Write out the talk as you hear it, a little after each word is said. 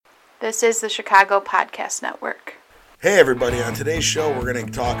This is the Chicago Podcast Network. Hey everybody, on today's show we're going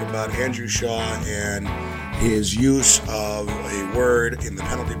to talk about Andrew Shaw and his use of a word in the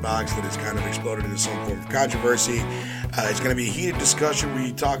penalty box that has kind of exploded into some form of controversy. It's going to be a heated discussion.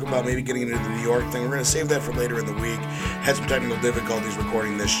 We talk about maybe getting into the New York thing. We're going to save that for later in the week. Had some technical difficulties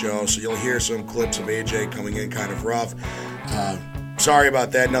recording this show, so you'll hear some clips of AJ coming in kind of rough. Sorry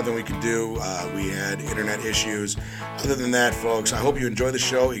about that. Nothing we could do. We had internet issues. Other than that, folks, I hope you enjoy the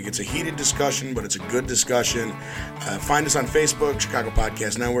show. It's a heated discussion, but it's a good discussion. Find us on Facebook, Chicago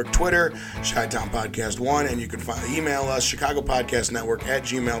Podcast Network, Twitter, Chi-Town Podcast 1, and you can email us,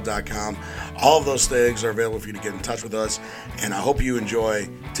 chicagopodcastnetwork@gmail.com. All of those things are available for you to get in touch with us, and I hope you enjoy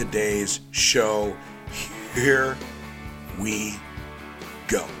today's show. Here we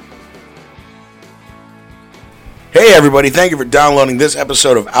go. Hey everybody, thank you for downloading this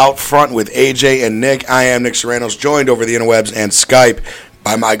episode of OutFront with AJ and Nick. I am Nick Serranos, joined over the interwebs and Skype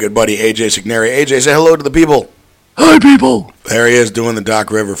by my good buddy AJ Signeri. AJ, say hello to the people. Hi people. There he is doing the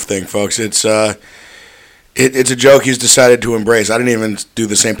Doc River thing, folks. It's a joke he's decided to embrace. I didn't even do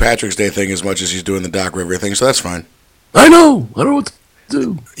the St. Patrick's Day thing as much as he's doing the Doc River thing, so that's fine. I know. I don't know what to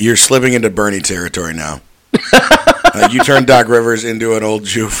do. You're slipping into Bernie territory now. You turned Doc Rivers into an old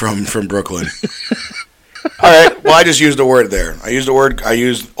Jew from Brooklyn. All right, well, I just used a word there. I used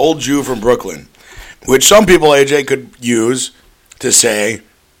old Jew from Brooklyn, which some people, AJ, could use to say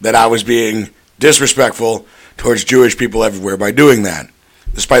that I was being disrespectful towards Jewish people everywhere by doing that,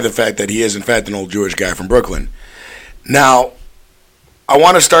 despite the fact that he is, in fact, an old Jewish guy from Brooklyn. Now, I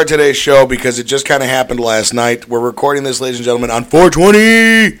want to start today's show because it just kind of happened last night. We're recording this, ladies and gentlemen, on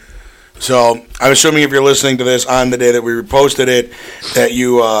 420. So I'm assuming if you're listening to this on the day that we reposted it, that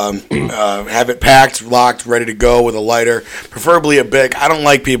you have it packed, locked, ready to go with a lighter, preferably a Bic. I don't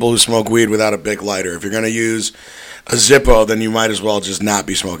like people who smoke weed without a Bic lighter. If you're going to use a Zippo, then you might as well just not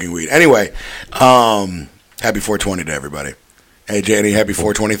be smoking weed. Anyway, happy 420 to everybody. Hey, Jay, any happy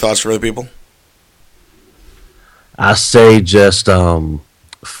 420 thoughts for other people? I say just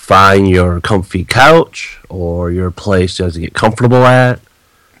find your comfy couch or your place to get comfortable at.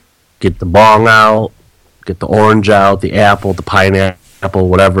 Get the bong out, get the orange out, the apple, the pineapple,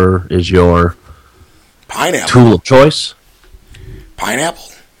 whatever is your tool of choice. Pineapple?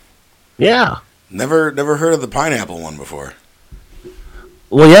 Yeah. Never heard of the pineapple one before.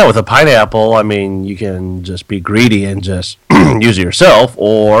 Well, yeah, with a pineapple, I mean, you can just be greedy and just use it yourself,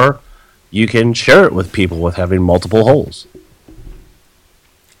 or you can share it with people with having multiple holes.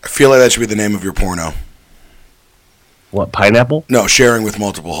 I feel like that should be the name of your porno. What, pineapple? No, sharing with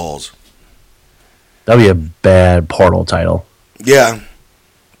multiple holes. That would be a bad porno title. Yeah.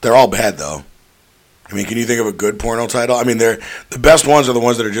 They're all bad, though. I mean, can you think of a good porno title? I mean, the best ones are the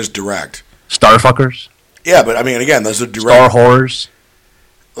ones that are just direct. Starfuckers? Yeah, but I mean, again, those are direct. Star horrors?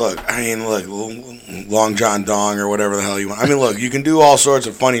 Look, Long John Dong or whatever the hell you want. I mean, look, you can do all sorts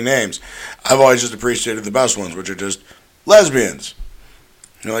of funny names. I've always just appreciated the best ones, which are just lesbians.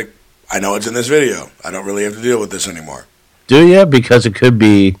 You're like, I know it's in this video. I don't really have to deal with this anymore. Do you? Because it could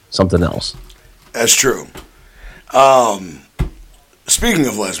be something else. That's true. Speaking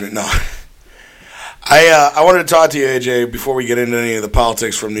of lesbian, no. I wanted to talk to you, AJ, before we get into any of the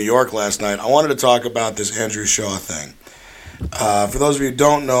politics from New York last night. I wanted to talk about this Andrew Shaw thing. For those of you who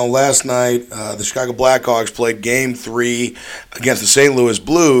don't know, last night the Chicago Blackhawks played Game 3 against the St. Louis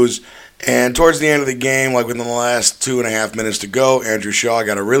Blues. And towards the end of the game, like within the last 2.5 minutes to go, Andrew Shaw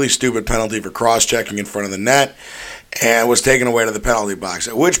got a really stupid penalty for cross-checking in front of the net and was taken away to the penalty box.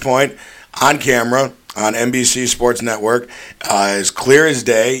 At which point, on camera, on NBC Sports Network, as clear as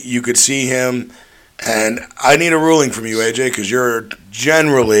day, you could see him. And I need a ruling from you, AJ, because you're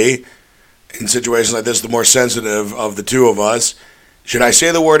generally, in situations like this, the more sensitive of the two of us. Should I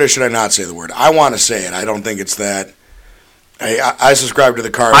say the word or should I not say the word? I want to say it. I don't think it's that. I subscribe to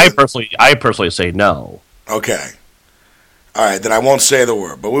the card. I personally say no. Okay. All right, then I won't say the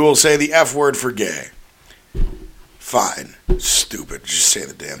word, but we will say the F word for gay. Fine. Stupid. Just say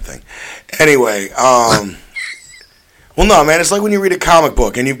the damn thing. Anyway, well, no, man, it's like when you read a comic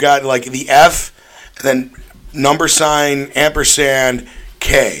book and you've got like the F, and then number sign, ampersand,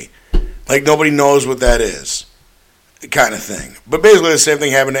 K. Like nobody knows what that is. Kind of thing. But basically the same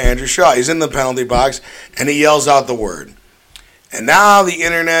thing happened to Andrew Shaw. He's in the penalty box and he yells out the word. And now the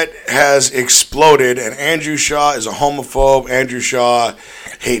internet has exploded, and Andrew Shaw is a homophobe. Andrew Shaw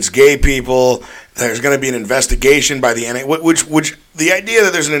hates gay people. There's going to be an investigation by the NHL, which the idea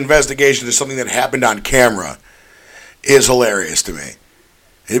that there's an investigation to something that happened on camera is hilarious to me.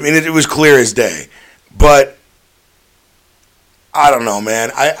 I mean, it was clear as day. But I don't know,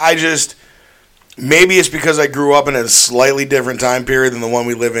 man. I just maybe it's because I grew up in a slightly different time period than the one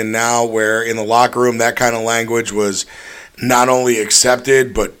we live in now, where in the locker room that kind of language was not only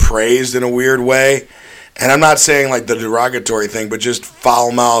accepted but praised in a weird way. And I'm not saying like the derogatory thing, but just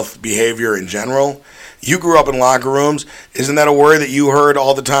foul-mouthed behavior in general. You grew up in locker rooms. Isn't that a word that you heard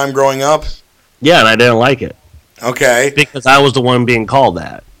all the time growing up? Yeah, and I didn't like it. Okay. Because I was the one being called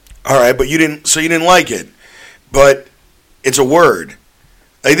that. All right, but you didn't like it. But it's a word.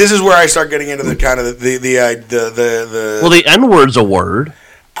 Like, this is where I start getting into the kind of the Well, the N-word's a word.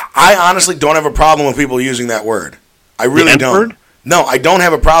 I honestly don't have a problem with people using that word. I really don't. No, I don't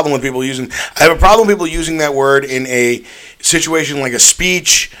have a problem with people using. I have a problem with people using that word in a situation like a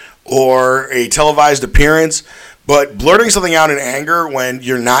speech or a televised appearance. But blurting something out in anger when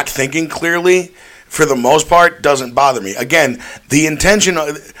you're not thinking clearly, for the most part, doesn't bother me. Again, the intention.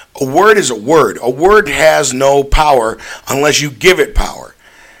 A word is a word. A word has no power unless you give it power.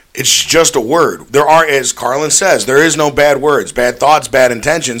 It's just a word. There are, as Carlin says, there is no bad words, bad thoughts, bad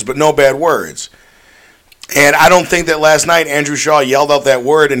intentions, but no bad words. And I don't think that last night Andrew Shaw yelled out that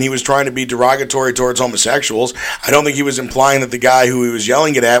word and he was trying to be derogatory towards homosexuals. I don't think he was implying that the guy who he was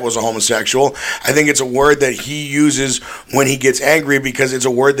yelling it at was a homosexual. I think it's a word that he uses when he gets angry because it's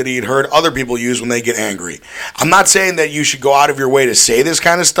a word that he had heard other people use when they get angry. I'm not saying that you should go out of your way to say this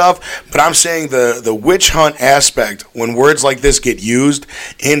kind of stuff, but I'm saying the witch hunt aspect when words like this get used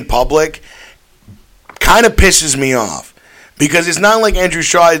in public kind of pisses me off. Because it's not like Andrew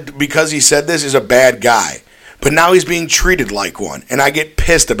Shaw, because he said this, is a bad guy. But now he's being treated like one. And I get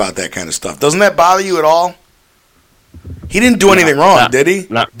pissed about that kind of stuff. Doesn't that bother you at all? He didn't do anything wrong, did he?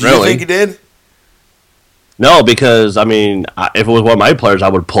 Not do really. You think he did? No, because, I mean, if it was one of my players, I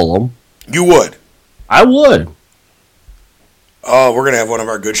would pull him. You would? I would. Oh, we're going to have one of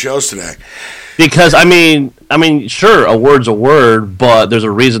our good shows today. Because, I mean, sure, a word's a word, but there's a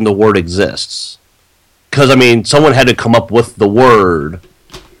reason the word exists. Because, I mean, someone had to come up with the word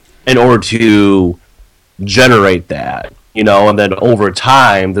in order to generate that, you know, and then over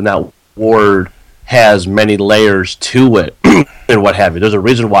time, then that word has many layers to it and what have you. There's a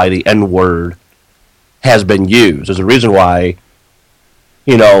reason why the N-word has been used. There's a reason why,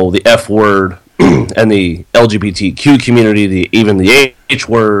 you know, the F word and the LGBTQ community, even the H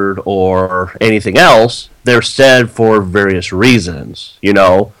word or anything else, they're said for various reasons, you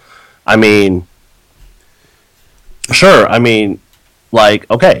know. I mean, sure, I mean, like,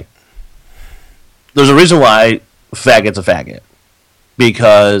 okay. There's a reason why faggot's a faggot.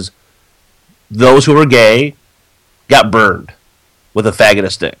 Because those who were gay got burned with a faggot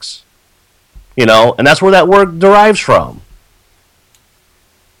of sticks. You know, and that's where that word derives from.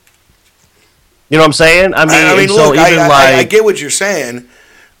 You know what I'm saying? I mean look, so even I get what you're saying.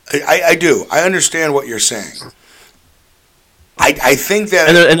 I do. I understand what you're saying. I think that...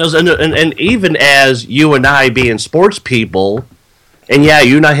 And even as you and I being sports people, and yeah,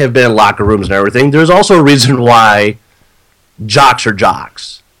 you and I have been in locker rooms and everything, there's also a reason why jocks are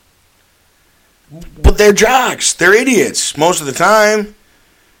jocks. But they're jocks. They're idiots most of the time.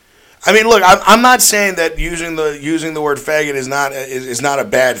 I mean, look, I'm not saying that using the word faggot is not a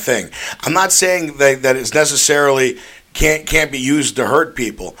bad thing. I'm not saying that it's necessarily can't be used to hurt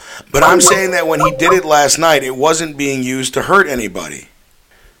people. But I'm saying that when he did it last night, it wasn't being used to hurt anybody.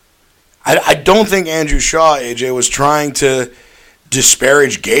 I don't think Andrew Shaw, AJ, was trying to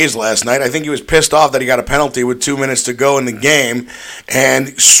disparage gays last night. I think he was pissed off that he got a penalty with 2 minutes to go in the game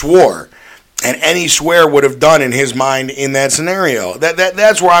and swore. And any swear would have done in his mind in that scenario.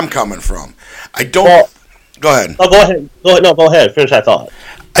 That's where I'm coming from. I don't... Well, go ahead. Oh, go ahead. No, go ahead. Finish that thought.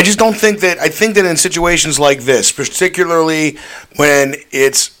 I just don't think that... I think that in situations like this, particularly when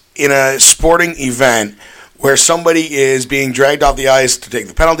it's in a sporting event where somebody is being dragged off the ice to take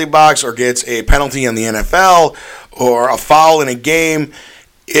the penalty box or gets a penalty in the NFL or a foul in a game...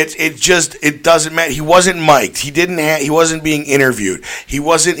 It doesn't matter. He wasn't mic'd. He wasn't being interviewed. He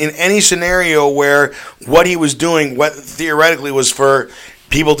wasn't in any scenario where what he was doing, what theoretically was for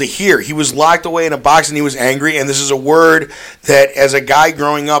people to hear. He was locked away in a box and he was angry. And this is a word that, as a guy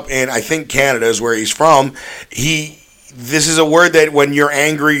growing up in, I think Canada is where he's from, this is a word that when you're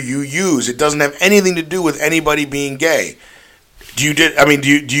angry you use. It doesn't have anything to do with anybody being gay. Do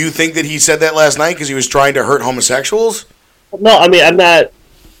you think that he said that last night because he was trying to hurt homosexuals? No, I mean, I'm not.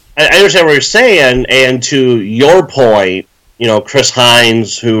 I understand what you're saying, and to your point, you know, Chris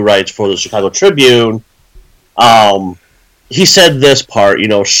Hines, who writes for the Chicago Tribune, he said this part, you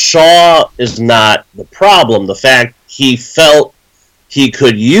know, Shaw is not the problem. The fact he felt he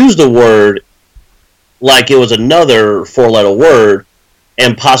could use the word like it was another four-letter word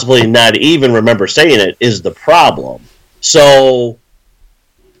and possibly not even remember saying it is the problem. So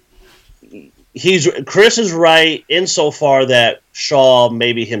Chris is right insofar that Shaw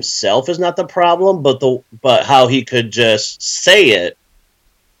maybe himself is not the problem, but how he could just say it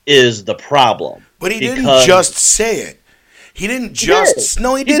is the problem. But he didn't just say it. He didn't just...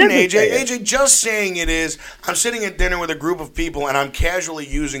 No, he didn't, AJ. AJ, just saying it is, I'm sitting at dinner with a group of people and I'm casually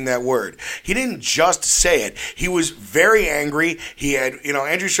using that word. He didn't just say it. He was very angry. He had,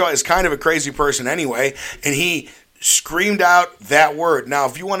 Andrew Shaw is kind of a crazy person anyway, and he screamed out that word. Now,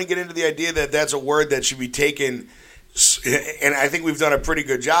 if you want to get into the idea that that's a word that should be taken, and I think we've done a pretty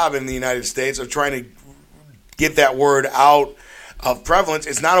good job in the United States of trying to get that word out of prevalence.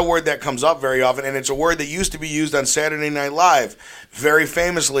 It's not a word that comes up very often, and it's a word that used to be used on Saturday Night Live. Very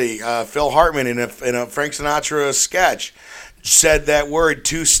famously, Phil Hartman in a Frank Sinatra sketch said that word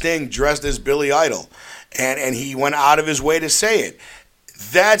to Sting dressed as Billy Idol, and he went out of his way to say it.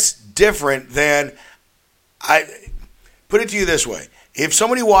 That's different than... I put it to you this way. If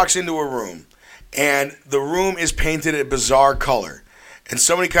somebody walks into a room and the room is painted a bizarre color, and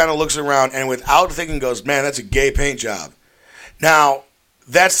somebody kind of looks around and without thinking goes, man, that's a gay paint job. Now,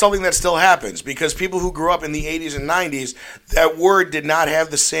 that's something that still happens because people who grew up in the 80s and 90s, that word did not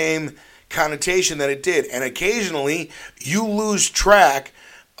have the same connotation that it did. And occasionally, you lose track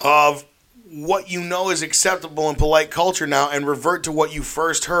of what you know is acceptable in polite culture now and revert to what you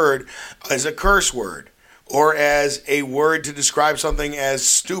first heard as a curse word or as a word to describe something as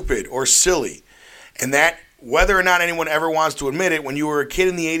stupid or silly. And that, whether or not anyone ever wants to admit it, when you were a kid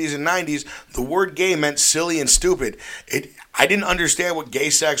in the 80s and 90s, the word gay meant silly and stupid. I didn't understand what gay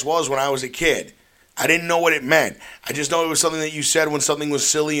sex was when I was a kid. I didn't know what it meant. I just know it was something that you said when something was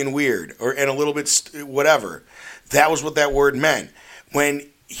silly and weird and a little bit whatever. That was what that word meant. When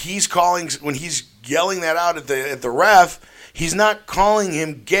he's yelling that out at the ref, he's not calling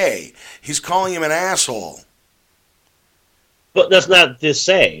him gay. He's calling him an asshole. But that's not the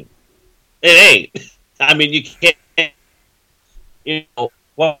same. It ain't. I mean, you can't,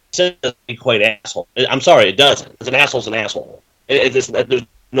 what says doesn't equate asshole. I'm sorry, it doesn't. An asshole's an asshole. There's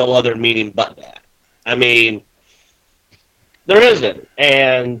no other meaning but that. I mean, there isn't.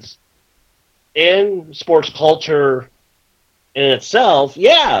 And in sports culture in itself,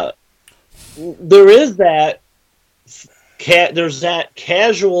 yeah, there is that. There's that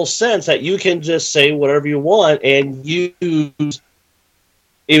casual sense that you can just say whatever you want and use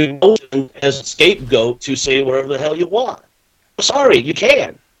emotion as a scapegoat to say whatever the hell you want. Sorry, you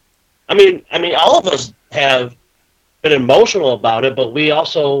can. I mean, all of us have been emotional about it, but we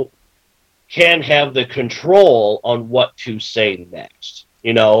also can have the control on what to say next,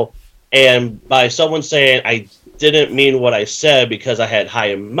 And by someone saying, I didn't mean what I said because I had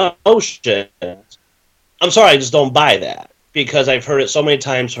high emotions, I'm sorry, I just don't buy that. Because I've heard it so many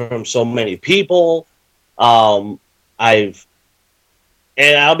times from so many people. And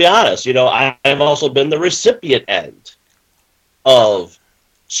I'll be honest, I've also been the recipient end of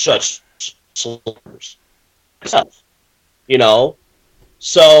such slurs myself,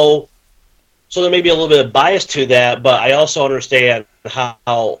 So there may be a little bit of bias to that, but I also understand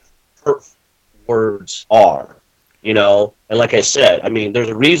how hurtful words are, And like I said, I mean, there's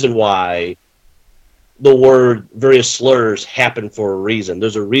a reason why the word various slurs happen for a reason.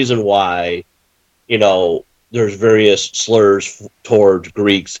 There's a reason why, there's various slurs towards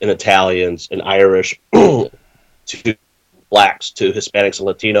Greeks and Italians and Irish to blacks to Hispanics and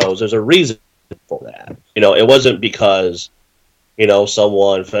Latinos. There's a reason for that. It wasn't because,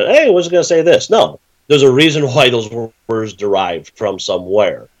 someone said, hey, I was going to say this. No, there's a reason why those words derived from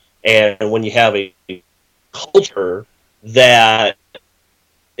somewhere. And when you have a culture that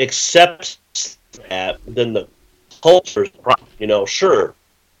accepts that, then the culture's problem. Sure,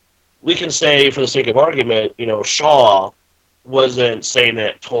 we can say, for the sake of argument, Shaw wasn't saying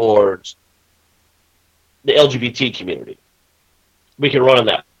it towards the LGBT community. We can run on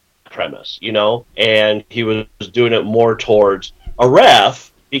that premise, and he was doing it more towards a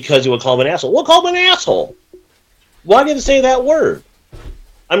ref because he would call him an asshole. We'll call him an asshole. Why did he say that word?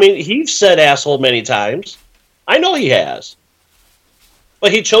 I mean, he's said asshole many times. I know he has.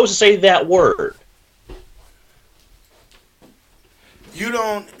 But he chose to say that word. You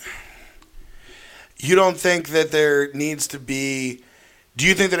don't think that there needs to be... Do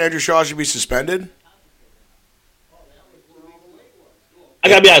you think that Andrew Shaw should be suspended? I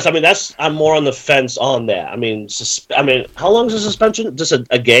gotta be honest. I mean, I'm more on the fence on that. I mean, how long is the suspension? Just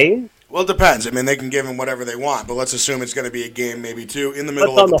a game? Well, it depends. I mean, they can give him whatever they want, but let's assume it's going to be a game, maybe two, in the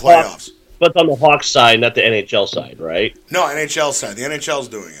middle of the playoffs. But on the Hawks side, not the NHL side, right? No, NHL side. The NHL's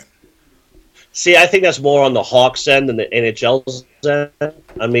doing it. See, I think that's more on the Hawks end than the NHL's end.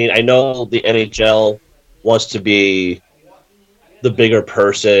 I mean, I know the NHL wants to be the bigger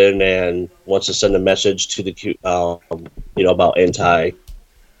person and wants to send a message to the about anti-gay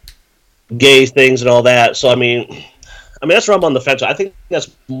things and all that. So I mean that's where I'm on the fence. I think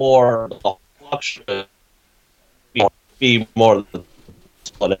that's more be more.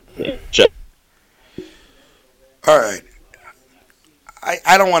 All right.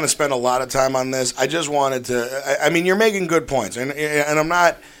 I don't want to spend a lot of time on this. I just wanted to. I mean, you're making good points, and I'm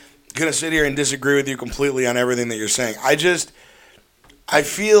not going to sit here and disagree with you completely on everything that you're saying. I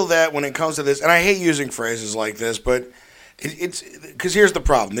feel that when it comes to this, and I hate using phrases like this, but it's because here's the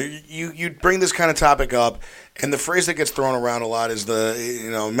problem. You bring this kind of topic up, and the phrase that gets thrown around a lot is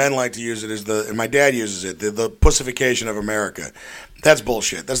men like to use it as and my dad uses it, the pussification of America. That's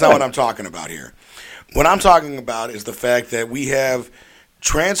bullshit. That's not what I'm talking about here. What I'm talking about is the fact that we have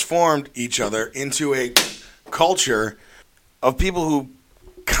transformed each other into a culture of people who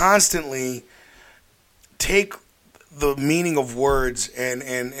constantly take the meaning of words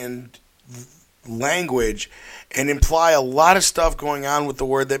and language and imply a lot of stuff going on with the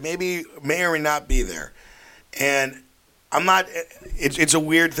word that may or may not be there. And I'm not. It's a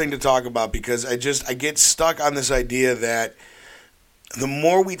weird thing to talk about because I get stuck on this idea that the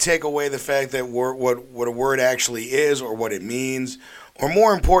more we take away the fact that what a word actually is or what it means, or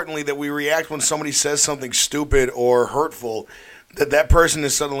more importantly, that we react when somebody says something stupid or hurtful, that person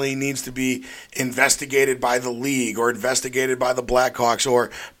suddenly needs to be investigated by the league or investigated by the Blackhawks or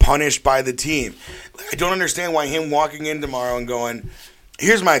punished by the team. I don't understand why him walking in tomorrow and going,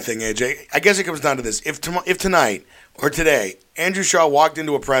 here's my thing, AJ. I guess it comes down to this. If tonight or today, Andrew Shaw walked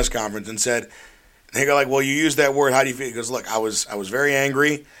into a press conference and said, they go like, well, you used that word. How do you feel? He goes, look, I was very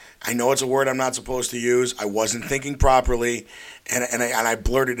angry. I know it's a word I'm not supposed to use. I wasn't thinking properly, and I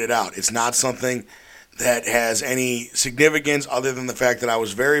blurted it out. It's not something that has any significance other than the fact that I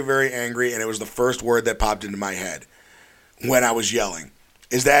was very, very angry, and it was the first word that popped into my head when I was yelling.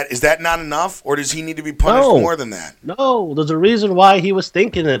 Is that not enough, or does he need to be punished more than that? No, there's a reason why he was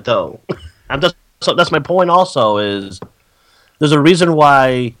thinking it, though. That's my point also, is there's a reason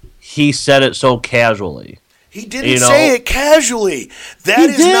why he said it so casually. He didn't say it casually. That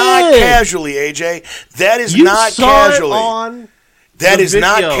is not casually, AJ. That is not casually. That is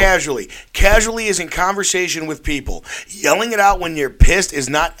not casually. Casually is in conversation with people. Yelling it out when you're pissed is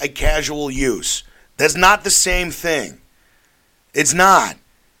not a casual use. That's not the same thing. It's not.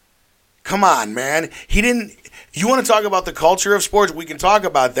 Come on, man. He didn't. You want to talk about the culture of sports? We can talk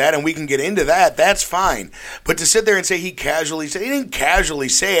about that, and we can get into that. That's fine. But to sit there and say he casually said, he didn't casually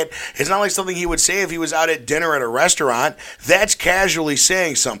say it. It's not like something he would say if he was out at dinner at a restaurant. That's casually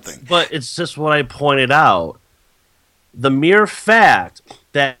saying something. But it's just what I pointed out. The mere fact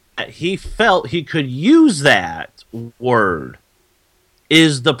that he felt he could use that word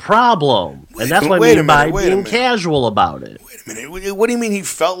is the problem. And that's what I mean by being casual about it. Wait a minute. What do you mean he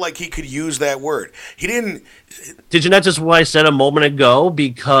felt like he could use that word? He didn't. Did you not just what I said a moment ago?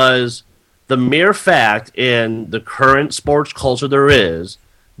 Because the mere fact in the current sports culture there is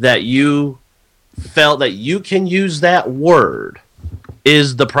that you felt that you can use that word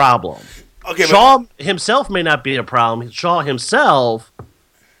is the problem. Okay, Shaw himself may not be a problem. Shaw himself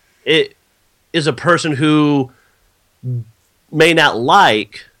is a person who may not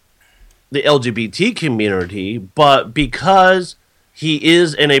like the LGBT community, but because he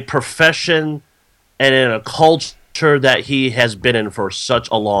is in a profession and in a culture that he has been in for such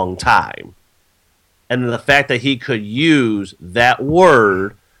a long time, and the fact that he could use that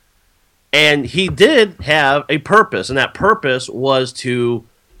word, and he did have a purpose, and that purpose was to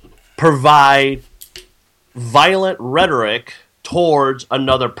provide violent rhetoric towards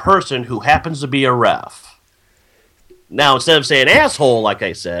another person who happens to be a ref. Now, instead of saying asshole, like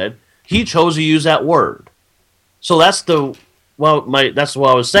I said, he chose to use that word. So that's that's what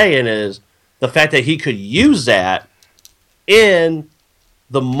I was saying is the fact that he could use that in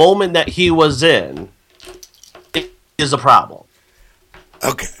the moment that he was in is a problem.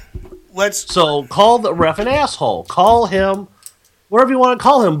 Okay. So call the ref an asshole. Call him whatever you want to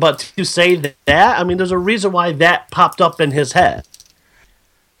call him, but to say that, I mean, there's a reason why that popped up in his head.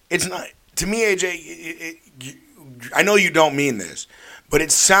 It's not, to me, AJ, I know you don't mean this, but it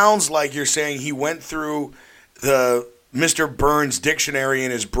sounds like you're saying he went through the Mr. Burns dictionary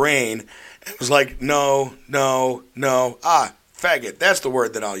in his brain and was like, no, faggot, that's the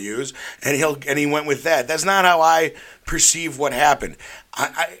word that I'll use, and he went with that. That's not how I perceive what happened.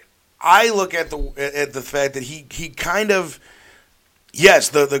 I look at the fact that he kind of, yes,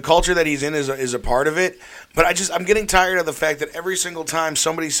 the culture that he's in is a part of it, but I'm getting tired of the fact that every single time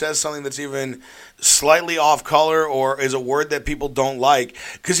somebody says something that's even slightly off color or is a word that people don't like,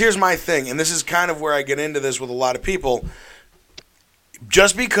 because here's my thing, and this is kind of where I get into this with a lot of people.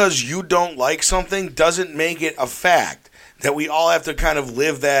 just because you don't like something doesn't make it a fact that we all have to kind of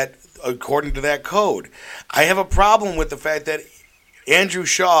live that according to that code. I have a problem with the fact that Andrew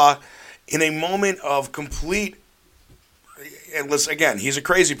Shaw, in a moment of complete, and listen, again, he's a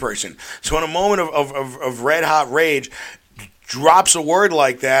crazy person. So in a moment of red hot rage, drops a word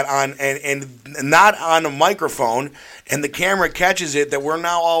like that on and not on a microphone, and the camera catches it, that we're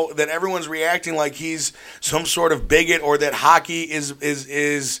now all, that everyone's reacting like he's some sort of bigot, or that hockey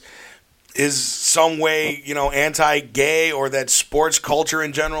is some way, anti-gay, or that sports culture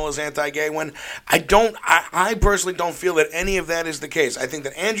in general is anti-gay, when I personally don't feel that any of that is the case. I think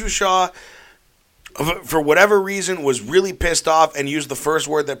that Andrew Shaw, for whatever reason, was really pissed off and used the first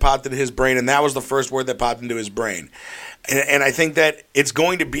word that popped into his brain, and that was the first word that popped into his brain. And I think that it's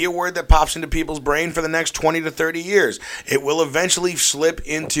going to be a word that pops into people's brain for the next 20 to 30 years. It will eventually slip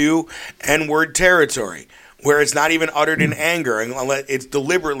into N-word territory, where it's not even uttered in anger, and it's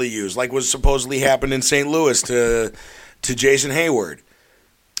deliberately used, like was supposedly happened in St. Louis to Jason Hayward.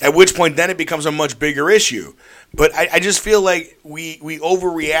 At which point, then it becomes a much bigger issue. But I just feel like we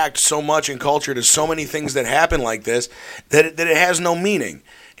overreact so much in culture to so many things that happen like this that it has no meaning.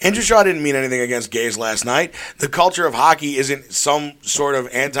 Andrew Shaw didn't mean anything against gays last night. The culture of hockey isn't some sort of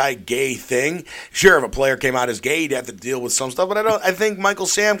anti-gay thing. Sure, if a player came out as gay, he'd have to deal with some stuff. But I think Michael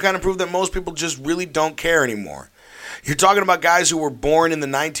Sam kind of proved that most people just really don't care anymore. You're talking about guys who were born in the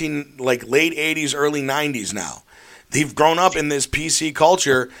late 80s, early 90s now. They've grown up in this PC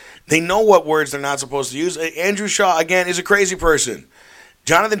culture. They know what words they're not supposed to use. Andrew Shaw, again, is a crazy person.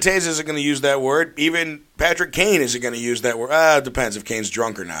 Jonathan Toews isn't going to use that word. Even Patrick Kane isn't going to use that word. It depends if Kane's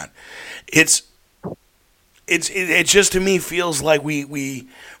drunk or not. It just to me feels like we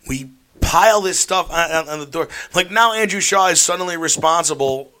pile this stuff on the door. Like now Andrew Shaw is suddenly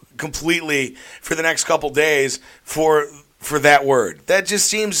responsible completely for the next couple days for that word. That just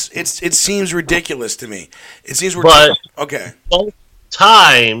seems it seems ridiculous to me. It seems ridiculous. But okay. Both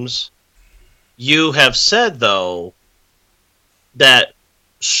times you have said though that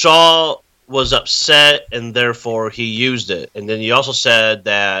Shaw was upset and therefore he used it. And then you also said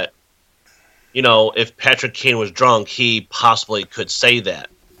that, if Patrick Kane was drunk, he possibly could say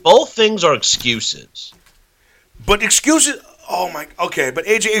that. Both things are excuses. But excuses, but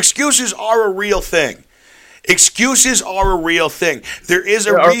AJ, excuses are a real thing. Excuses are a real thing. There is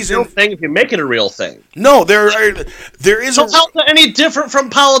a reason. A real thing if you make it a real thing. No, there is. So how's that any different from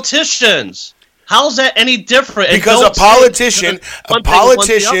politicians? How's that any different? Because a politician,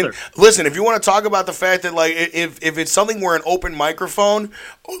 listen, if you want to talk about the fact that, like, if it's something where an open microphone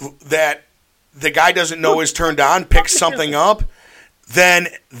that the guy doesn't know is turned on, picks something up, then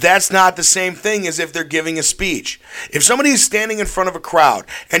that's not the same thing as if they're giving a speech. If somebody is standing in front of a crowd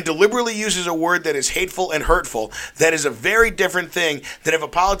and deliberately uses a word that is hateful and hurtful, that is a very different thing than if a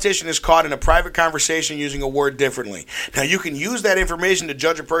politician is caught in a private conversation using a word differently. Now, you can use that information to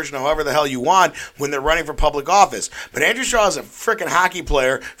judge a person however the hell you want when they're running for public office. But Andrew Shaw is a freaking hockey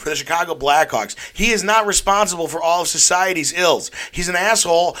player for the Chicago Blackhawks. He is not responsible for all of society's ills. He's an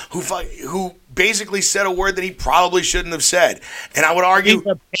asshole who basically said a word that he probably shouldn't have said. And I would argue... He's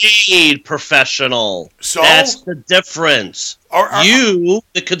a paid professional. So? That's the difference. You,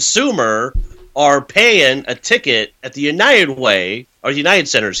 the consumer, are paying a ticket at the United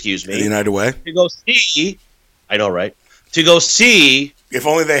Center, excuse me. The United Way? To go see... I know, right? To go see... If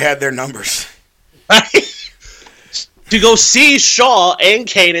only they had their numbers. Right? To go see Shaw and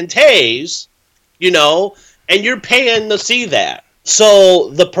Kane and Toews, and you're paying to see that. So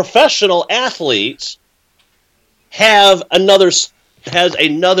the professional athletes has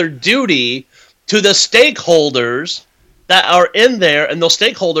another duty to the stakeholders that are in there, and those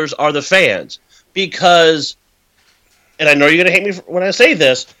stakeholders are the fans. Because, and I know you're going to hate me when I say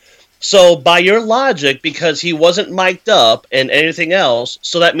this, so by your logic, because he wasn't mic'd up and anything else,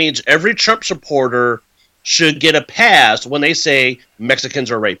 so that means every Trump supporter should get a pass when they say Mexicans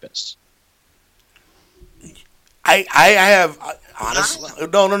are rapists. I have... Honestly,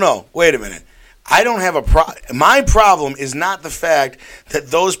 no. Wait a minute. I don't have a problem. My problem is not the fact that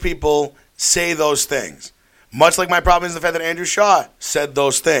those people say those things. Much like my problem is the fact that Andrew Shaw said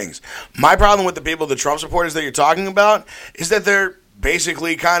those things. My problem with the Trump supporters that you're talking about, is that they're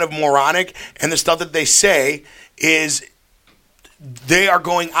basically kind of moronic, and the stuff that they say is they are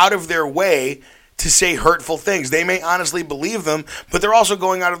going out of their way to say hurtful things. They may honestly believe them, but they're also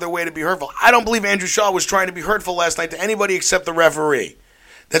going out of their way to be hurtful. I don't believe Andrew Shaw was trying to be hurtful last night to anybody except the referee.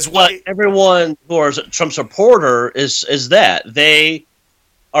 That's why everyone who is a Trump supporter is that they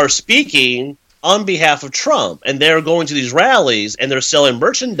are speaking on behalf of Trump, and they're going to these rallies and they're selling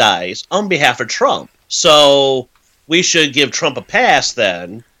merchandise on behalf of Trump. So we should give Trump a pass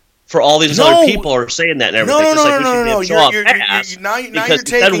then. For all these other people are saying that and everything. No. Now you're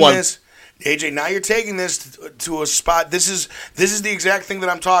taking this, AJ. Now you're taking this to a spot. This is the exact thing that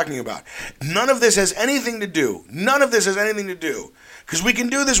I'm talking about. None of this has anything to do. Because we can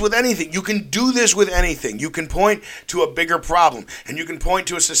do this with anything. You can do this with anything. You can point to a bigger problem, and you can point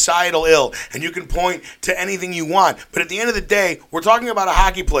to a societal ill, and you can point to anything you want. But at the end of the day, we're talking about a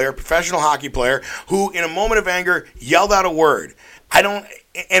hockey player, professional hockey player, who in a moment of anger yelled out a word. I don't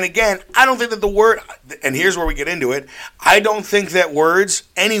think that the word, and here's where we get into it, I don't think that words,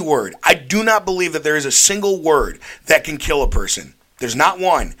 any word, I do not believe that there is a single word that can kill a person. There's not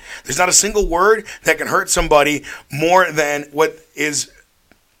one. There's not a single word that can hurt somebody more than except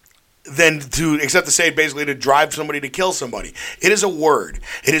to say basically to drive somebody to kill somebody. It is a word.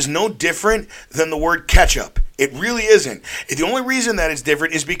 It is no different than the word ketchup. It really isn't. The only reason that it's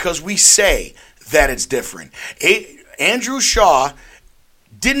different is because we say that it's different. Andrew Shaw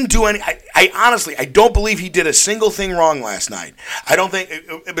didn't do any. I honestly don't believe he did a single thing wrong last night. I don't think,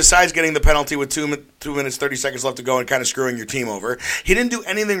 besides getting the penalty with 2 minutes 30 seconds left to go and kind of screwing your team over, he didn't do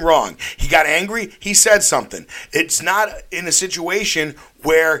anything wrong. He got angry. He said something. It's not in a situation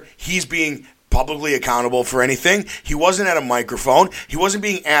where he's being publicly accountable for anything. He wasn't at a microphone. He wasn't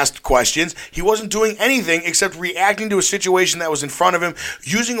being asked questions. He wasn't doing anything except reacting to a situation that was in front of him,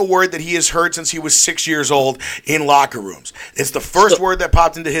 using a word that he has heard since he was 6 years old in locker rooms. It's the first word that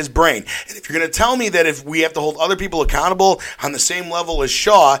popped into his brain. And if you're going to tell me that if we have to hold other people accountable on the same level as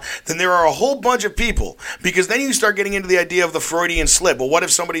Shaw, then there are a whole bunch of people. Because then you start getting into the idea of the Freudian slip. Well, what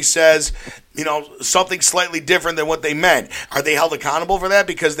if somebody says, something slightly different than what they meant? Are they held accountable for that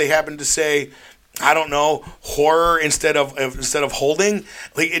because they happen to say, I don't know, horror instead of holding?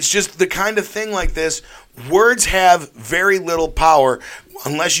 Like, it's just the kind of thing like this. Words have very little power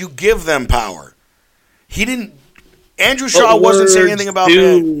unless you give them power. Andrew Shaw wasn't saying anything about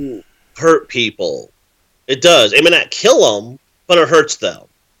that. Hurt people. It does. It may not kill them, but it hurts them.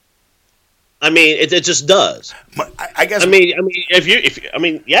 I mean, it just does. I guess.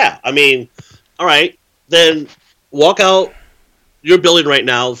 All right, then walk out your building right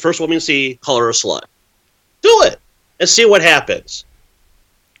now. First woman you see, call her a slut. Do it and see what happens.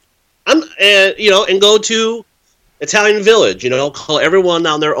 And go to Italian Village. Call everyone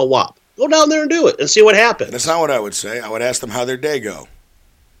down there a wop. Go down there and do it and see what happens. That's not what I would say. I would ask them how their day go.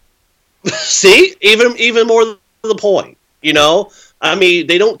 See, even more to the point. They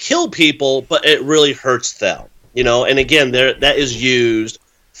don't kill people, but it really hurts them. And again, that is used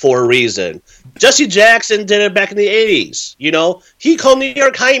for a reason. Jesse Jackson did it back in the 80s. He called New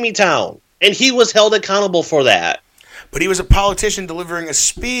York Jaime Town, and he was held accountable for that. But he was a politician delivering a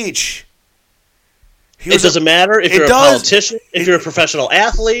speech. It doesn't matter if you're a politician, if you're a professional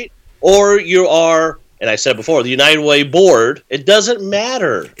athlete, or you are, and I said before, the United Way board. It doesn't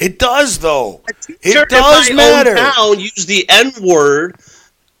matter. It does, though. It does matter. Town used the N-word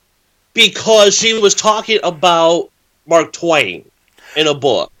because she was talking about Mark Twain in a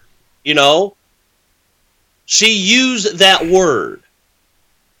book. She used that word.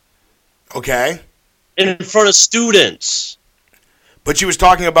 Okay. In front of students. But she was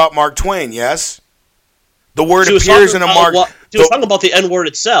talking about Mark Twain, yes? The word appears in a Mark... She was talking about the N-word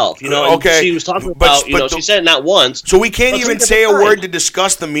itself, Okay. She was talking about, she said it not once. So we can't even say a word to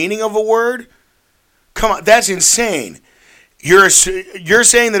discuss the meaning of a word? Come on, that's insane. You're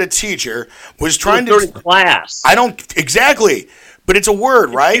saying that a teacher was trying to... class. Exactly. But it's a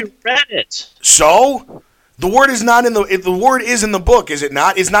word, right? You read it. So? The word is not in the word is in the book, is it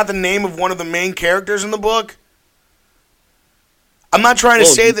not? It's not the name of one of the main characters in the book? I'm not trying to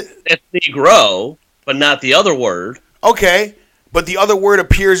say that... It's Negro, but not the other word. Okay, but the other word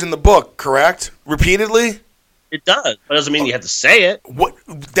appears in the book, correct? Repeatedly? It does, but it doesn't mean you have to say it. What?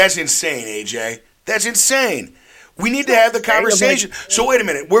 That's insane, AJ. That's insane. We need to have the conversation. So wait a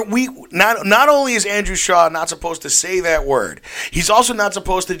minute. We not only is Andrew Shaw not supposed to say that word, he's also not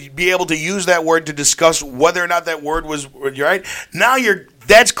supposed to be able to use that word to discuss whether or not that word was right. Now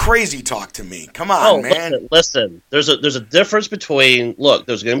that's crazy talk to me. Come on, man. Listen. There's a difference between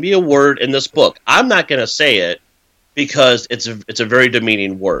there's going to be a word in this book. I'm not going to say it because it's a very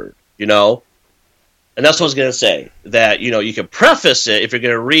demeaning word, And that's what I was going to say. That you can preface it if you're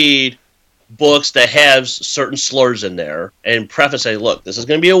going to read books that have certain slurs in there and preface say, look, this is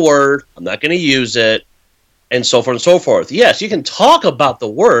going to be a word, I'm not going to use it, and so forth and so forth. Yes, you can talk about the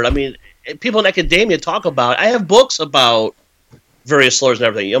word. I mean, people in academia talk about it. I have books about various slurs and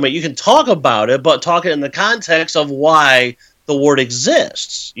everything. You can talk about it, but talk it in the context of why the word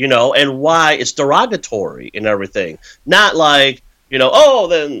exists, and why it's derogatory and everything. Not like,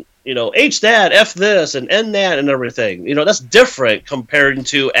 then H that, F this, and N that, and everything. That's different compared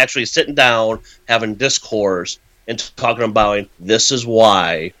to actually sitting down, having discourse, and talking about this is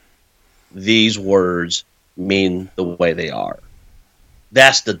why these words mean the way they are.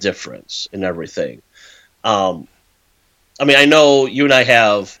 That's the difference in everything. I know you and I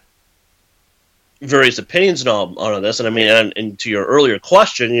have various opinions on this, and to your earlier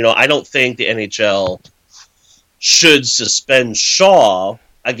question, I don't think the NHL should suspend Shaw.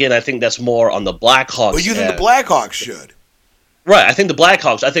 Again, I think that's more on the Blackhawks. But you think the Blackhawks should? Right, I think the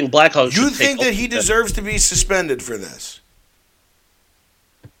Blackhawks. You think that he deserves to be suspended for this?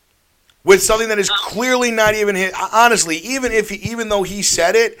 With something that is clearly not even his. Honestly, even though he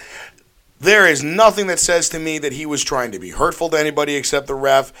said it, there is nothing that says to me that he was trying to be hurtful to anybody except the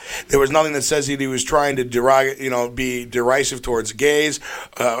ref. There was nothing that says that he was trying to be derisive towards gays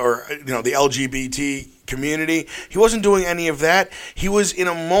or the LGBT community. He wasn't doing any of that. He was in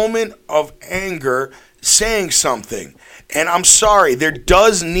a moment of anger saying something. And I'm sorry, there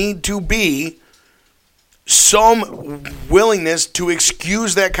does need to be some willingness to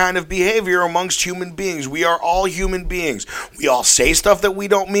excuse that kind of behavior amongst human beings. We are all human beings. We all say stuff that we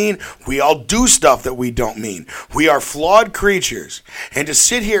don't mean. We all do stuff that we don't mean. We are flawed creatures. And to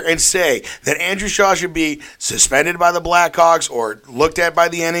sit here and say that Andrew Shaw should be suspended by the Blackhawks or looked at by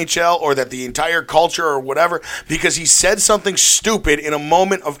the NHL or that the entire culture or whatever because he said something stupid in a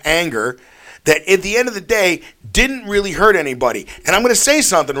moment of anger that at the end of the day didn't really hurt anybody. And I'm going to say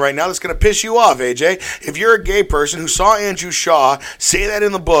something right now that's going to piss you off, AJ. If you're a gay person who saw Andrew Shaw say that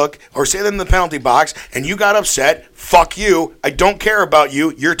in the book or say that in the penalty box and you got upset, fuck you. I don't care about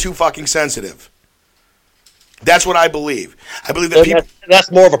you. You're too fucking sensitive. That's what I believe. I believe that people...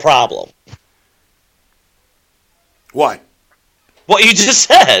 That's more of a problem. What? What you just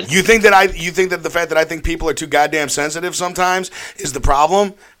said. You think that the fact that I think people are too goddamn sensitive sometimes is the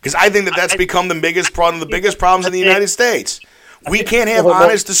problem? Because I think that's become the biggest problem, the biggest problems in the United States. We can't have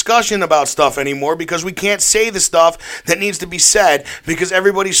honest discussion about stuff anymore because we can't say the stuff that needs to be said because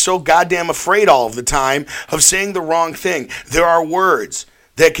everybody's so goddamn afraid all of the time of saying the wrong thing. There are words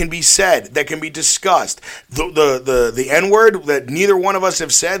that can be said, that can be discussed. The N-word that neither one of us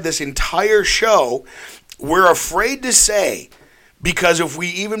have said this entire show, we're afraid to say. Because if we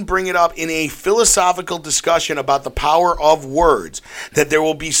even bring it up in a philosophical discussion about the power of words, that there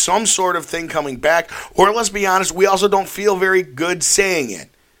will be some sort of thing coming back, or let's be honest, we also don't feel very good saying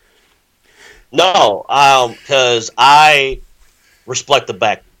it. No, because I respect the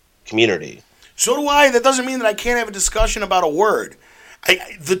black community. So do I. That doesn't mean that I can't have a discussion about a word.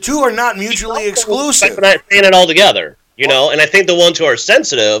 The two are not mutually exclusive. We're not saying it all together, and I think the ones who are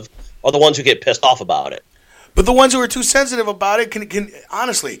sensitive are the ones who get pissed off about it. But the ones who are too sensitive about it can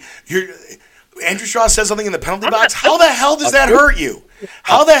honestly, Andrew Shaw says something in the penalty box. How the hell does that hurt you?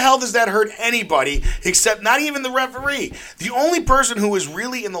 How the hell does that hurt anybody except not even the referee? The only person who is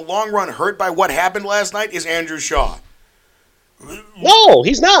really in the long run hurt by what happened last night is Andrew Shaw. No,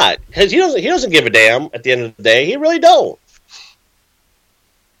 he's not, because he doesn't give a damn at the end of the day. He really don't.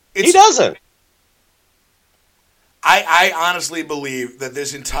 He doesn't. I honestly believe that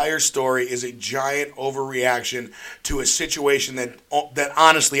this entire story is a giant overreaction to a situation that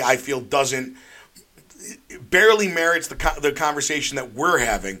honestly I feel barely merits the conversation that we're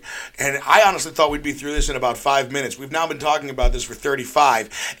having. And I honestly thought we'd be through this in about 5 minutes. We've now been talking about this for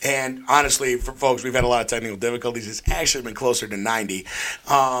 35. And honestly, for folks, we've had a lot of technical difficulties. It's actually been closer to 90.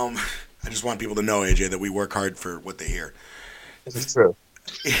 I just want people to know, AJ, that we work hard for what they hear. This is true.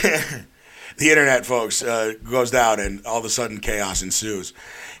 The internet, folks, goes down and all of a sudden chaos ensues.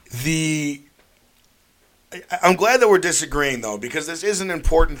 I'm glad that we're disagreeing, though, because this is an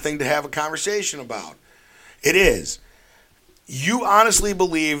important thing to have a conversation about. It is. You honestly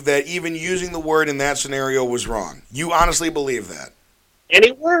believe that even using the word in that scenario was wrong. You honestly believe that.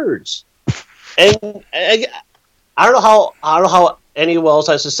 Any words. And I don't know how anyone else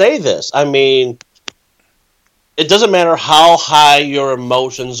has to say this. I mean, it doesn't matter how high your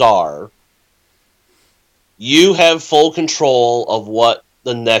emotions are. You have full control of what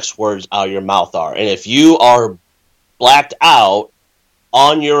the next words out of your mouth are. And if you are blacked out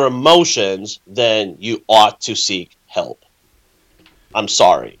on your emotions, then you ought to seek help. I'm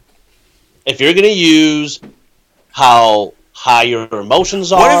sorry. If you're going to use how high your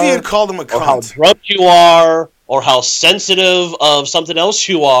emotions are, what if you had called him a cunt? Or how drunk you are, or how sensitive of something else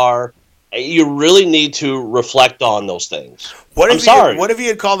you are, you really need to reflect on those things. What if he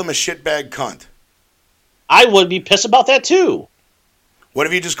had called him a shitbag cunt? I would be pissed about that too. What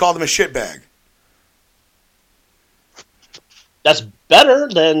if you just called him a shitbag? That's better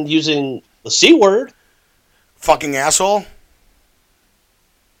than using the C word. Fucking asshole?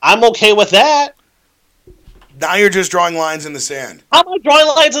 I'm okay with that. Now you're just drawing lines in the sand. How am I drawing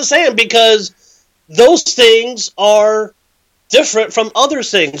lines in the sand? Because those things are different from other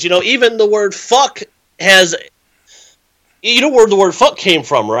things. Even the word fuck has... You know where the word fuck came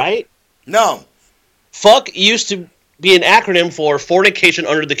from, right? No. Fuck used to be an acronym for fornication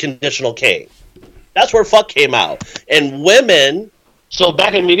under the conditional K. That's where fuck came out. And women, so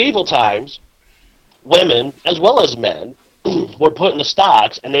back in medieval times, women, as well as men, were put in the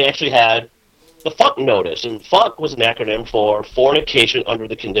stocks, and they actually had the fuck notice. And fuck was an acronym for fornication under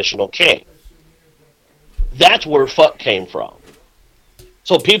the conditional K. That's where fuck came from.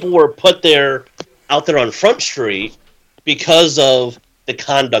 So people were put there, out there on Front Street, because of the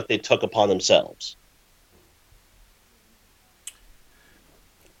conduct they took upon themselves.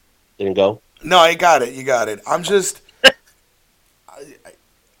 Didn't go? No, you got it. I'm just...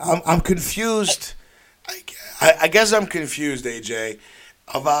 I'm confused. I guess I'm confused, AJ,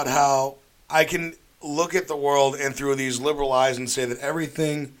 about how I can look at the world and through these liberal eyes and say that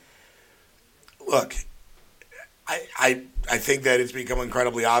everything... Look, I think that it's become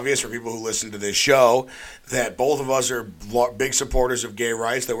incredibly obvious for people who listen to this show that both of us are big supporters of gay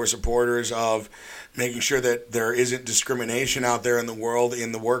rights, that we're supporters of making sure that there isn't discrimination out there in the world,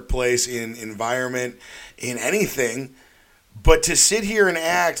 in the workplace, in environment, in anything. But to sit here and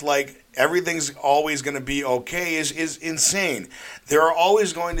act like everything's always going to be okay is insane. There are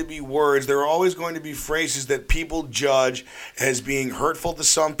always going to be words, there are always going to be phrases that people judge as being hurtful to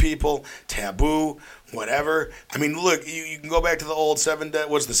some people, taboo, whatever. I mean, look, you can go back to the old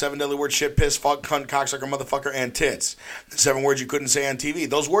what's the 7 deadly words? Shit, piss, fuck, cunt, cocksucker, motherfucker, and tits. The 7 words you couldn't say on TV.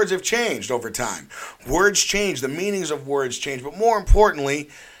 Those words have changed over time. Words change. The meanings of words change. But more importantly,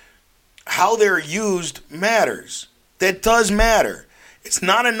 how they're used matters. That does matter. It's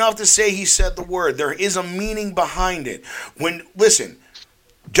not enough to say he said the word. There is a meaning behind it. Listen,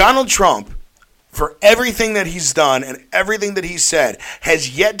 Donald Trump, for everything that he's done and everything that he's said,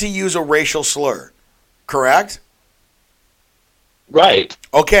 has yet to use a racial slur. Correct? Right.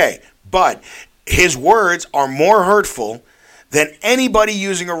 Okay, but his words are more hurtful than anybody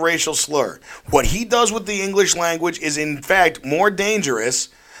using a racial slur. What he does with the English language is, in fact, more dangerous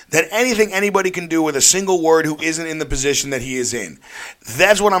than anything anybody can do with a single word who isn't in the position that he is in.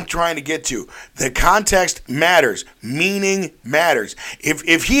 That's what I'm trying to get to. The context matters. Meaning matters.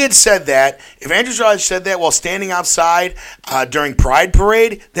 If he had said that, if Andrew Shaw had said that while standing outside during Pride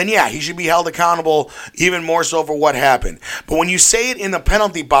Parade, then yeah, he should be held accountable even more so for what happened. But when you say it in the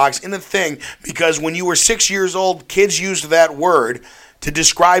penalty box, in the thing, because when you were 6 years old, kids used that word to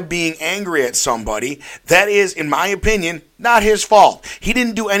describe being angry at somebody, that is, in my opinion, not his fault. He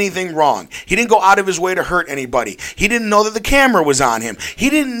didn't do anything wrong. He didn't go out of his way to hurt anybody. He didn't know that the camera was on him.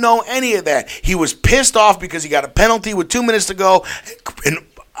 He didn't know any of that. He was pissed off because he got a penalty with 2 minutes to go, and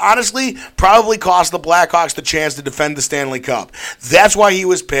honestly, probably cost the Blackhawks the chance to defend the Stanley Cup. That's why he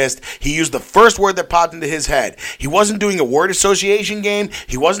was pissed. He used the first word that popped into his head. He wasn't doing a word association game.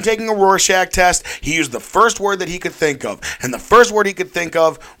 He wasn't taking a Rorschach test. He used the first word that he could think of. And the first word he could think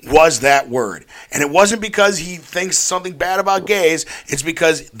of was that word. And it wasn't because he thinks something bad about gays. It's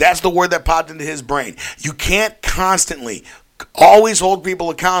because that's the word that popped into his brain. You can't constantly always hold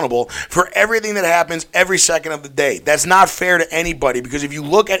people accountable for everything that happens every second of the day. That's not fair to anybody, because if you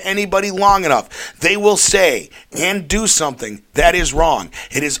look at anybody long enough, they will say and do something that is wrong.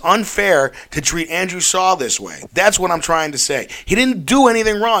 It is unfair to treat Andrew Shaw this way. That's what I'm trying to say. He didn't do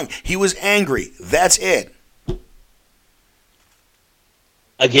anything wrong. He was angry. That's it.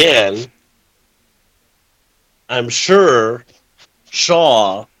 Again, I'm sure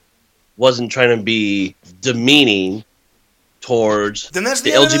Shaw wasn't trying to be demeaning towards then that's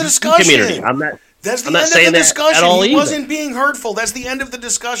the, the end of the LGBT discussion. community. That's the I'm not end saying of the that discussion. at all He either. wasn't being hurtful. That's the end of the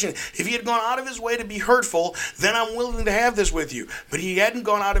discussion. If he had gone out of his way to be hurtful, then I'm willing to have this with you. But he hadn't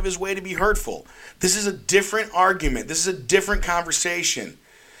gone out of his way to be hurtful. This is a different argument. This is a different conversation.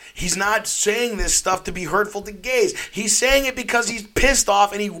 He's not saying this stuff to be hurtful to gays. He's saying it because he's pissed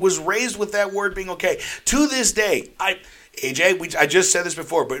off and he was raised with that word being okay. To this day, AJ, I just said this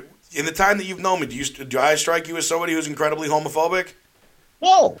before, but in the time that you've known me, do I strike you as somebody who's incredibly homophobic?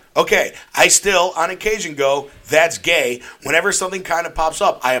 No. Okay, I still, on occasion, go, that's gay, whenever something kind of pops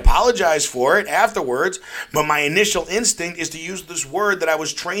up. I apologize for it afterwards, but my initial instinct is to use this word that I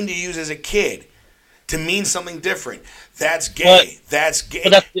was trained to use as a kid to mean something different. That's gay. That's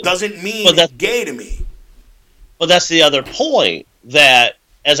gay. Doesn't mean gay to me. But that's the other point, that,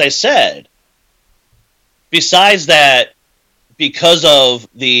 as I said, besides that, because of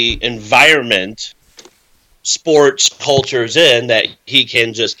the environment sports culture's in, that he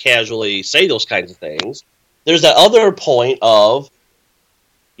can just casually say those kinds of things, there's that other point of,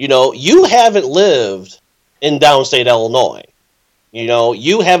 You haven't lived in downstate Illinois.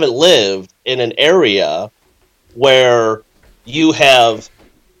 You haven't lived in an area where you have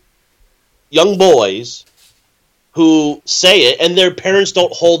young boys who say it and their parents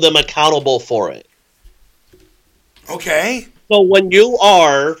don't hold them accountable for it. Okay. So when you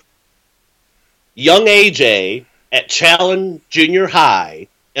are young AJ at Challen Junior High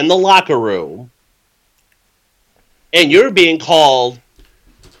in the locker room and you're being called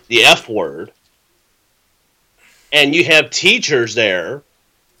the F word and you have teachers there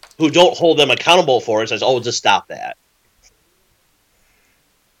who don't hold them accountable for it, says, oh, just stop that.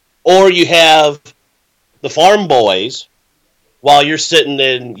 Or you have the farm boys while you're sitting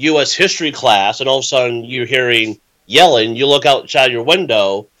in U.S. history class and all of a sudden you're hearing yelling, you look outside your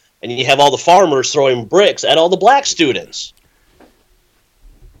window and you have all the farmers throwing bricks at all the black students.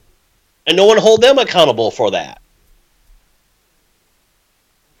 And no one hold them accountable for that.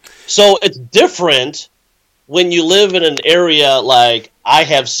 So it's different when you live in an area like I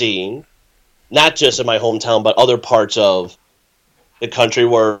have seen, not just in my hometown, but other parts of the country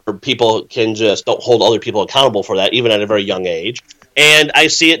where people can just don't hold other people accountable for that, even at a very young age. And I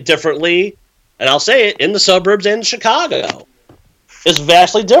see it differently, and I'll say it, in the suburbs and Chicago. It's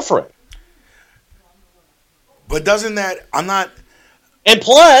vastly different. But doesn't that... And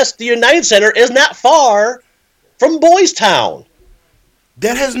plus, the United Center is not far from Boys Town.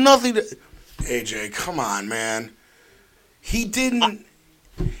 That has nothing to... AJ, come on, man. He didn't...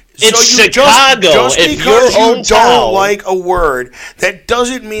 It's Chicago. Just if because your you own don't town, like a word, that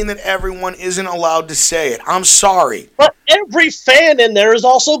doesn't mean that everyone isn't allowed to say it. I'm sorry. But every fan in there is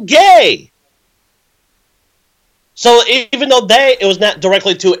also gay. So even though it was not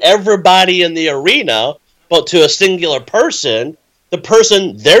directly to everybody in the arena, but to a singular person, the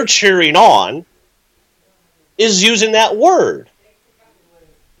person they're cheering on is using that word.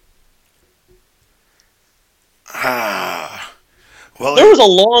 Well, there's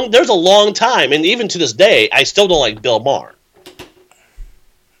a long time, and even to this day, I still don't like Bill Maher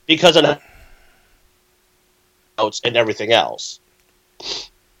because of notes and everything else.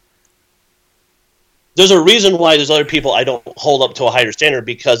 There's a reason why there's other people I don't hold up to a higher standard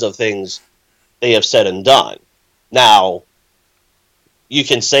because of things they have said and done. Now, you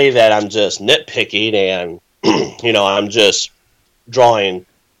can say that I'm just nitpicking and I'm just drawing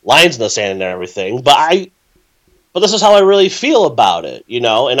lines in the sand and everything, but this is how I really feel about it, and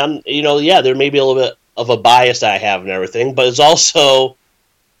I'm, there may be a little bit of a bias that I have and everything, but it's also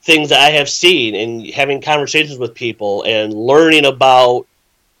things that I have seen and having conversations with people and learning about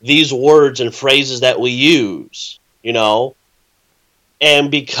these words and phrases that we use, and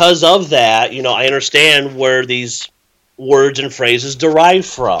because of that, I understand where these words and phrases derive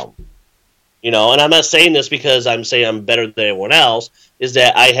from, and I'm not saying this because I'm saying I'm better than anyone else, is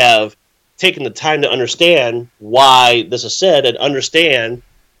that I have taken the time to understand why this is said and understand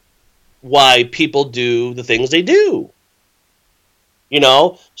why people do the things they do.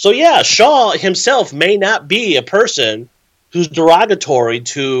 So yeah, Shaw himself may not be a person who's derogatory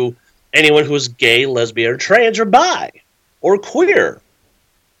to anyone who is gay, lesbian, or trans, or bi, or queer.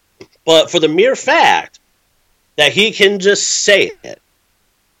 But for the mere fact that he can just say it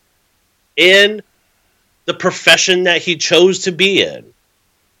in the profession that he chose to be in,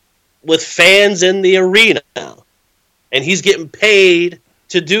 with fans in the arena, and he's getting paid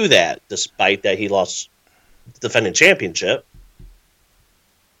to do that, despite that he lost the defending championship,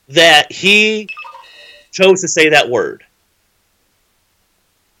 that he chose to say that word.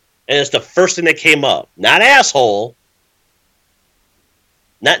 And it's the first thing that came up. Not asshole,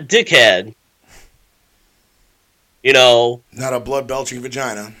 not dickhead, not a blood-belching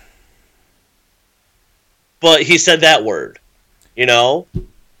vagina. But he said that word,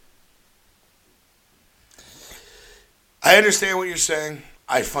 I understand what you're saying.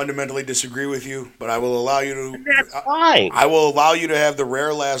 I fundamentally disagree with you, but I will allow you to... That's fine. I will allow you to have the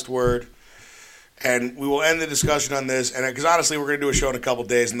rare last word, and we will end the discussion on this. And because honestly, we're going to do a show in a couple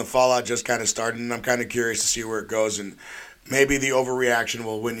days, and the fallout just kind of started, and I'm kind of curious to see where it goes, and maybe the overreaction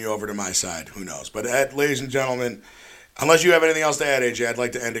will win you over to my side. Who knows? But ladies and gentlemen, unless you have anything else to add, AJ, I'd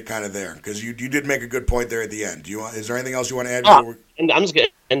like to end it kind of there, because you did make a good point there at the end. Is there anything else you want to add? And I'm just going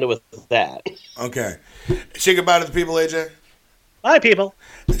to end it with that. Okay. Say goodbye to the people, AJ. Bye, people.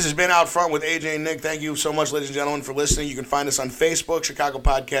 This has been Out Front with AJ and Nick. Thank you so much, ladies and gentlemen, for listening. You can find us on Facebook, Chicago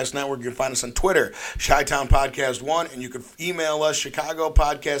Podcast Network. You can find us on Twitter, Chi-Town Podcast 1. And you can email us,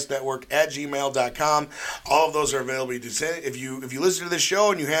 chicagopodcastnetwork@gmail.com. All of those are available. If you listen to this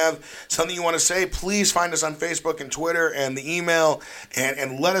show and you have something you want to say, please find us on Facebook and Twitter and the email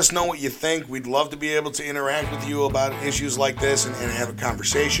and let us know what you think. We'd love to be able to interact with you about issues like this and have a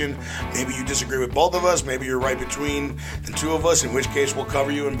conversation. Maybe you disagree with both of us. Maybe you're right between the two of us, in which case we'll cover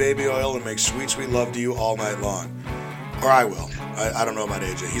you in baby oil and make sweet, sweet love to you all night long. Or I will. I don't know about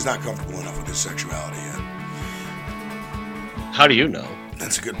AJ. He's not comfortable enough with his sexuality yet. How do you know?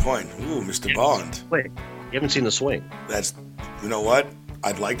 That's a good point. Ooh, Mr. Bond. Wait, you haven't seen the swing. You know what?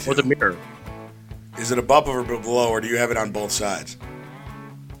 I'd like to. Or the mirror. Is it above or below, or do you have it on both sides?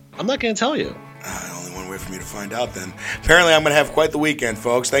 I'm not going to tell you. Only one way for me to find out then. Apparently I'm going to have quite the weekend,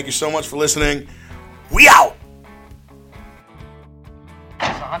 folks. Thank you so much for listening. We out!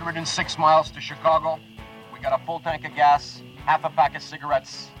 It's 106 miles to Chicago. We got a full tank of gas, half a pack of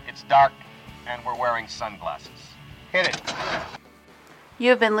cigarettes. It's dark, and we're wearing sunglasses. Hit it. You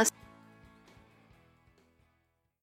have been listening